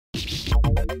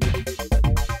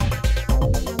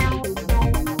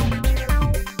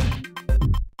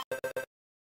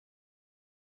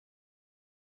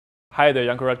Hi there,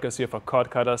 Janko Rutgers here for Cord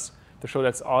Cutters, the show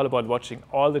that's all about watching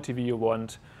all the TV you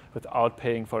want without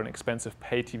paying for an expensive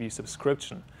pay TV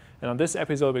subscription. And on this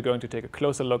episode, we're going to take a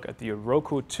closer look at the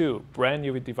Roku 2, brand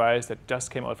new device that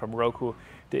just came out from Roku.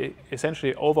 They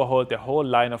essentially overhauled their whole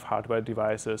line of hardware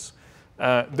devices.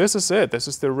 This is it. This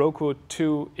is the Roku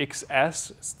 2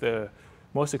 XS. It's the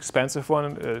most expensive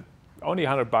one. Only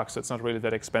 $100, so it's not really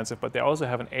that expensive, but they also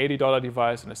have an $80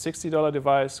 device and a $60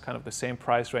 device, kind of the same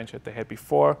price range that they had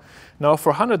before. Now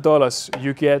for $100,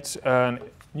 you get a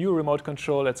new remote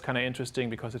control that's kind of interesting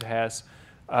because it has,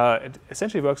 it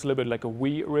essentially works a little bit like a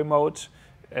Wii remote.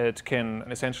 It can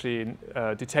essentially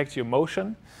detect your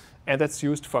motion, and that's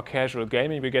used for casual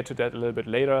gaming. We get to that a little bit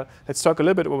later. Let's talk a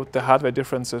little bit about the hardware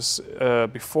differences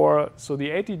before. So the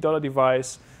 $80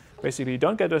 device, basically, you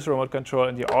don't get this remote control,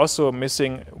 and you're also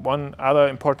missing one other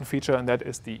important feature, and that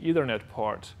is the Ethernet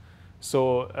port.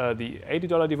 So the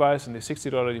 $80 device and the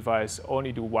 $60 device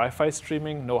only do Wi-Fi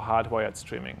streaming, no hardwired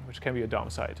streaming, which can be a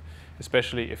downside,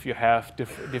 especially if you have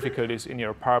difficulties in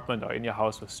your apartment or in your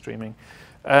house with streaming.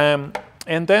 And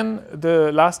then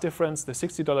the last difference, the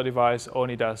 $60 device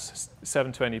only does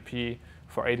 720p.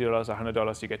 For $80 or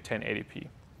 $100, you get 1080p.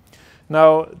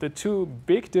 Now, the two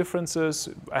big differences,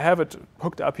 I have it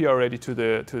hooked up here already to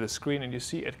the screen, and you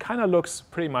see it kind of looks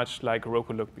pretty much like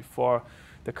Roku looked before.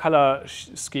 The color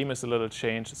scheme is a little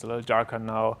changed. It's a little darker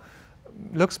now.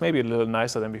 Looks maybe a little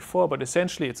nicer than before, but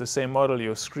essentially it's the same model.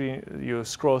 You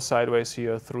scroll sideways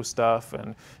here through stuff,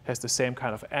 and has the same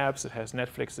kind of apps. It has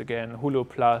Netflix again, Hulu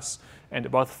Plus, and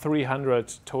about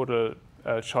 300 total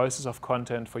choices of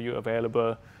content for you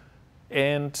available.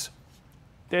 And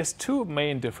there's two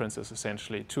main differences,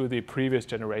 essentially, to the previous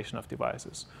generation of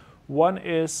devices. One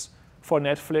is for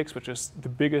Netflix, which is the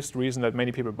biggest reason that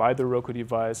many people buy the Roku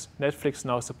device. Netflix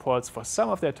now supports, for some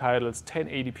of their titles,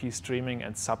 1080p streaming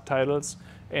and subtitles,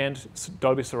 and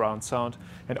Dolby Surround sound.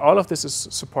 And all of this is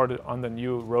supported on the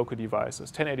new Roku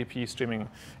devices. 1080p streaming,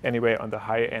 anyway, on the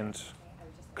high-end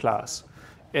class.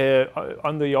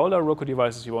 On the older Roku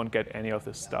devices, you won't get any of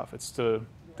this stuff. It's still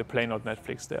the plain old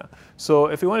Netflix there. So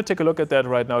if you want to take a look at that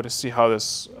right now to see how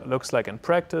this looks like in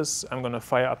practice, I'm going to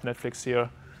fire up Netflix here,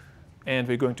 and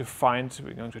we're going to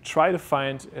try to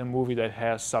find a movie that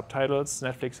has subtitles.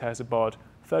 Netflix has about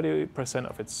 30%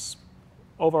 of its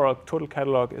overall total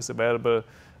catalog is available,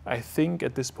 I think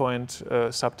at this point,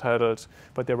 subtitled,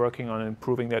 but they're working on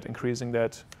improving that, increasing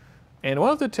that. And one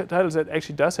of the titles that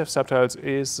actually does have subtitles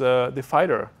is The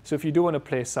Fighter. So if you do want to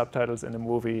play subtitles in a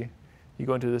movie, you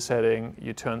go into the setting,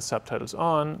 you turn subtitles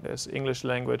on, there's English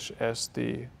language as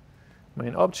the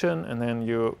main option, and then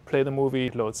you play the movie,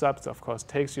 it loads up, it of course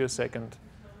takes you a second.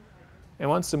 And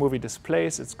once the movie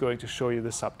displays, it's going to show you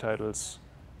the subtitles.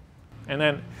 And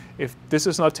then if this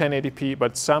is not 1080p,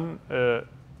 but some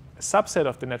subset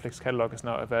of the Netflix catalog is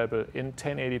now available in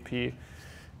 1080p,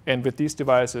 and with these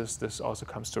devices, this also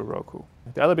comes to Roku.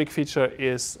 The other big feature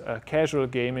is casual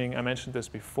gaming. I mentioned this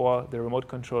before. The remote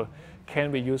control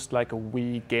can be used like a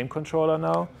Wii game controller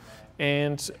now.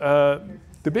 And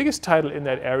the biggest title in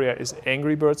that area is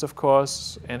Angry Birds, of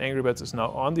course. And Angry Birds is now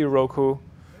on the Roku.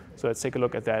 So let's take a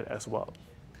look at that as well.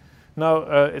 Now,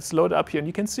 it's loaded up here. And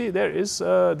you can see there is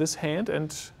this hand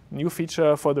and new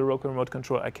feature for the Roku remote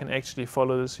control. I can actually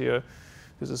follow this here.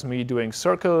 This is me doing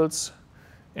circles.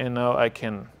 And now I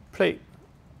can play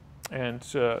and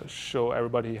show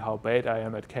everybody how bad I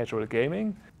am at casual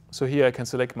gaming. So here I can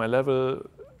select my level.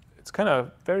 It's kind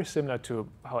of very similar to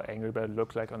how Angry Bird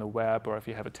looks like on the web, or if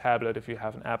you have a tablet, if you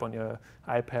have an app on your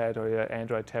iPad or your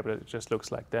Android tablet, it just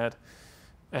looks like that.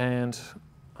 And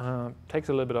takes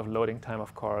a little bit of loading time,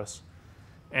 of course.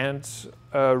 And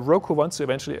Roku wants to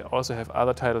eventually also have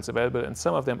other titles available, and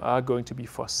some of them are going to be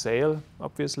for sale,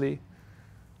 obviously.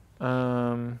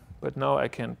 But now I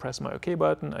can press my OK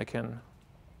button, I can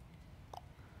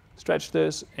stretch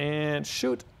this and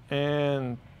shoot,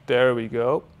 and there we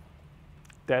go.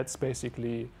 That's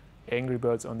basically Angry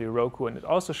Birds on the Roku, and it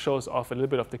also shows off a little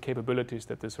bit of the capabilities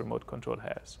that this remote control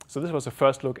has. So this was a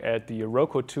first look at the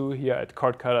Roku 2 here at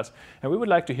Cord Cutters, and we would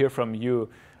like to hear from you.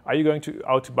 Are you going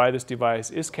out to buy this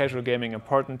device? Is casual gaming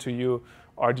important to you,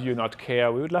 or do you not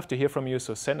care? We would love to hear from you,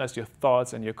 so send us your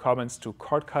thoughts and your comments to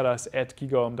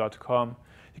cordcutters@gigaom.com.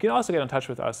 You can also get in touch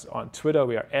with us on Twitter.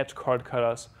 We are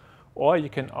 @cordcutters, or you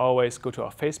can always go to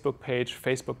our Facebook page,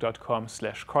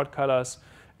 facebook.com/cordcutters,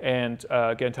 and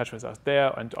get in touch with us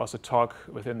there, and also talk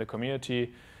within the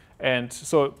community. And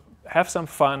so have some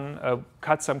fun,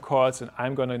 cut some cords, and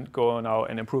I'm going to go now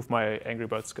and improve my Angry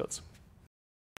Birds skills.